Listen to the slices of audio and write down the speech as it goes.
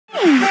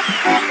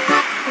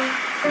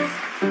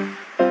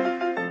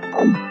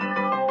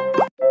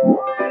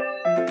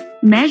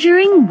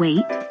Measuring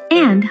weight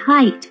and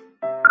height.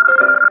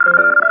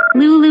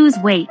 Lulu's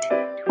weight,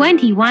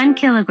 21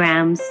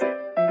 kilograms.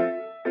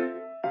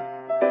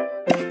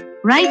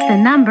 Write the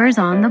numbers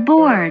on the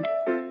board.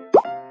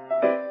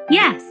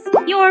 Yes,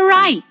 you're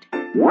right.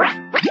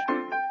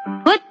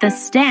 Put the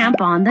stamp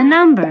on the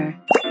number.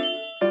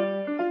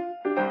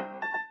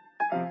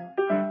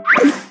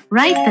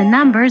 Write the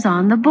numbers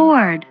on the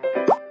board.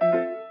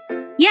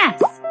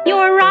 Yes,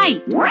 you're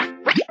right.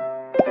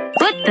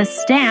 Put the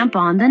stamp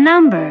on the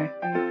number.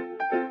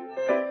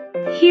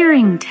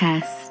 Hearing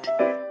test.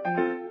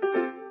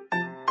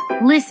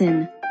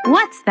 Listen,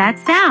 what's that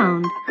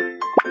sound?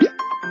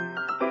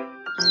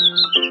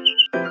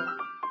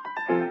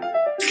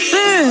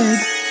 Bird.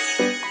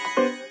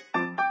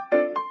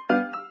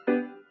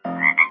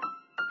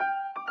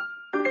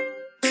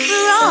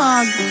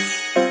 Frog.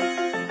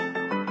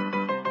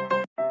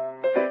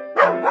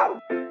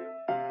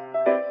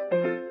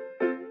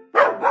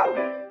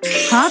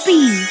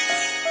 Puppy.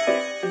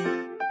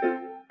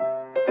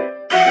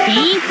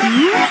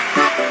 Baby.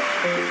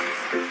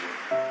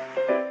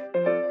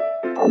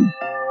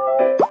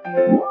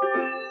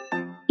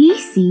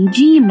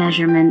 ECG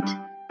measurement.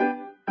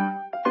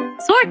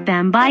 Sort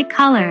them by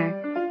color.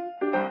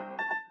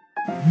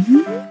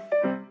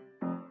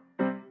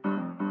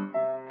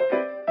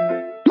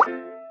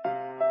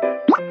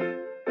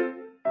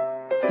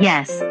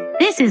 Yes,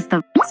 this is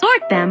the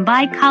sort them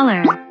by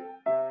color.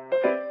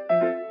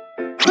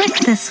 Click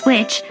the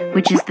switch,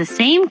 which is the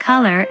same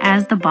color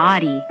as the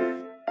body.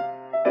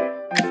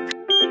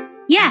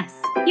 Yes,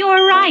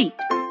 you're right.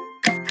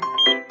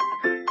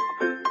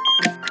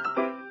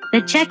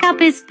 The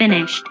checkup is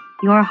finished.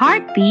 Your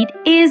heartbeat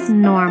is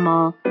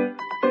normal.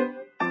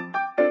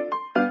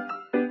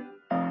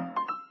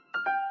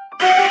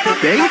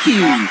 Thank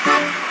you.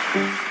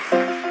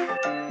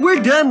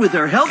 We're done with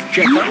our health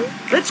checkup.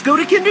 Let's go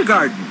to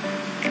kindergarten.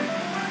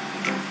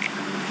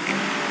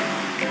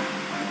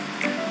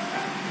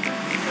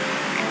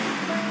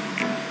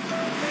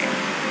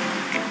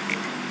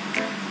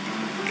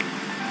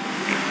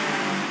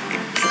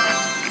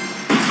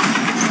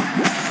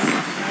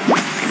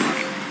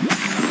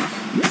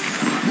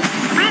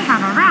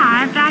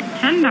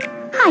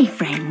 Hi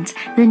friends,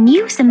 the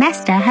new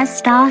semester has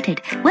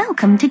started.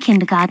 Welcome to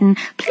kindergarten.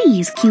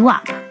 Please queue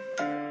up.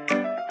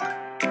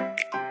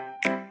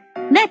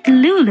 Let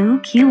Lulu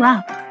queue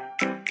up.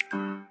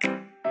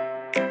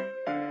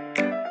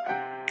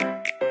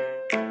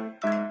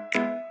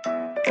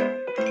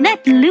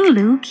 Let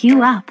Lulu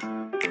queue up.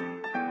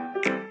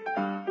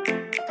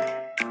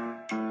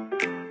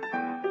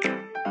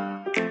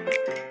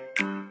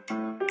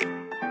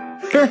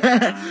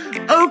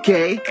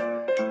 Okay.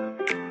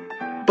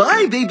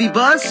 Bye, baby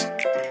bus.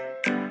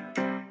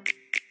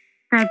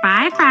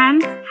 Goodbye,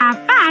 friends. Have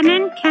fun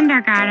in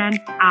kindergarten.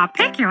 I'll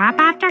pick you up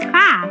after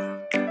class.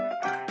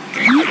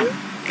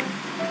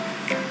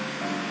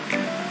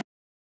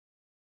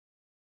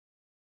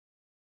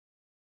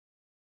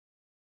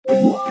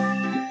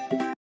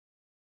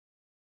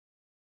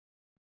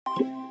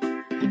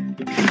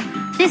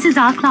 This is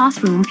our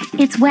classroom.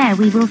 It's where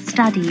we will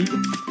study.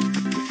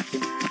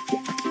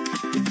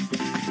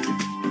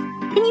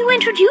 Can you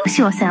introduce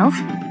yourself?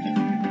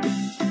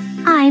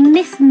 I'm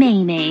Miss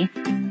Maymay.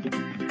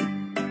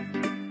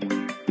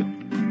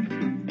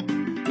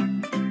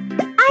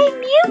 I'm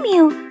Mew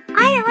Mew.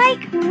 I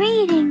like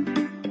reading.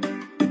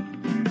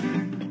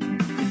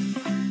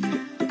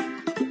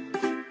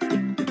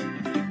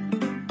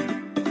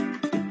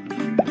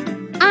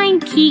 I'm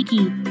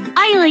Kiki.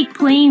 I like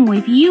playing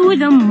with you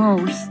the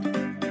most.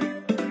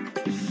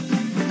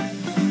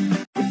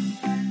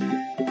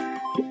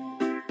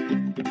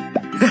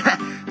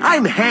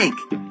 I'm Hank.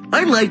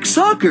 I like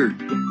soccer.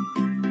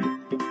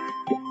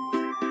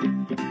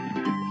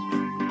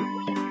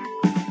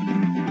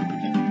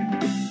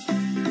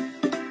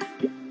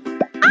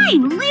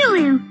 I'm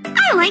Lulu.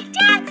 I like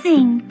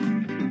dancing.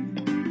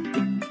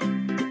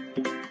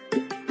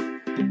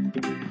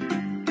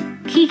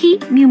 Kiki,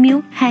 Mew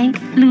Mew, Hank,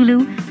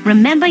 Lulu,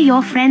 remember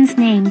your friends'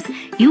 names.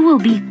 You will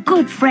be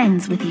good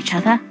friends with each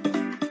other.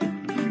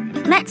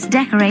 Let's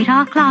decorate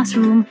our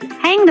classroom.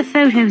 Hang the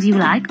photos you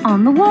like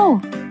on the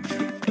wall.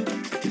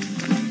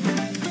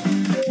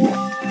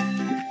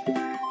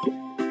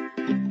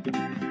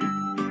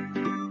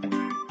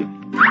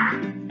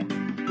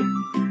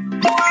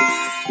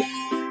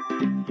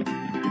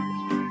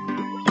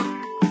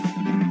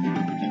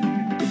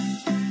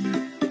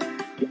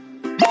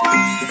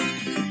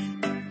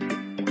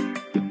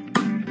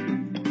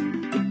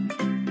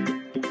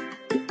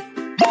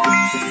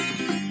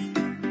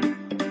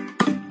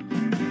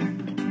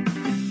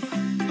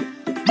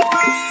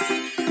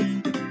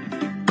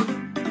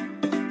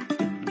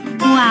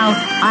 Wow,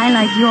 I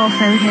like your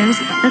photos.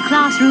 The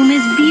classroom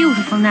is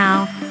beautiful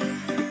now.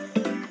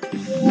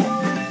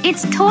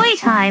 It's toy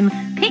time.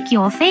 Pick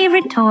your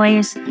favorite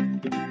toys.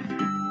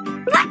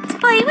 Let's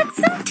play with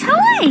some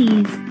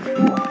toys.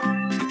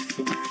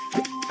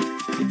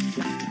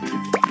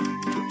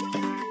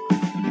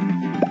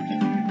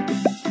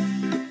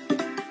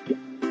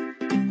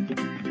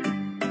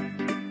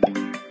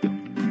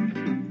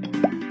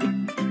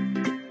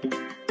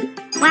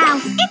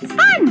 now. It's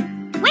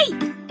fun. Wait.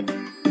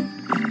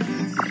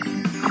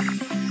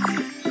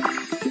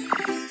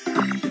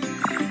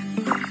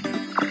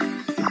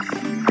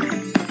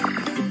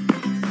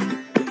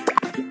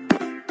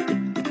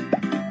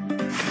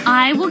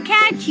 I will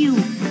catch you.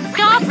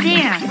 Stop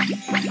there.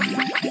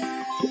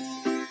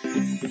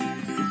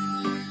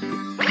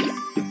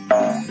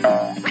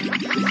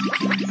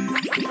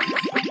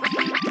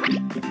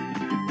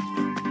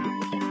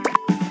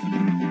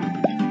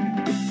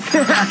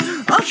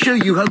 I'll show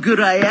you how good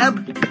I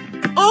am.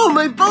 Oh,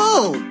 my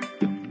ball!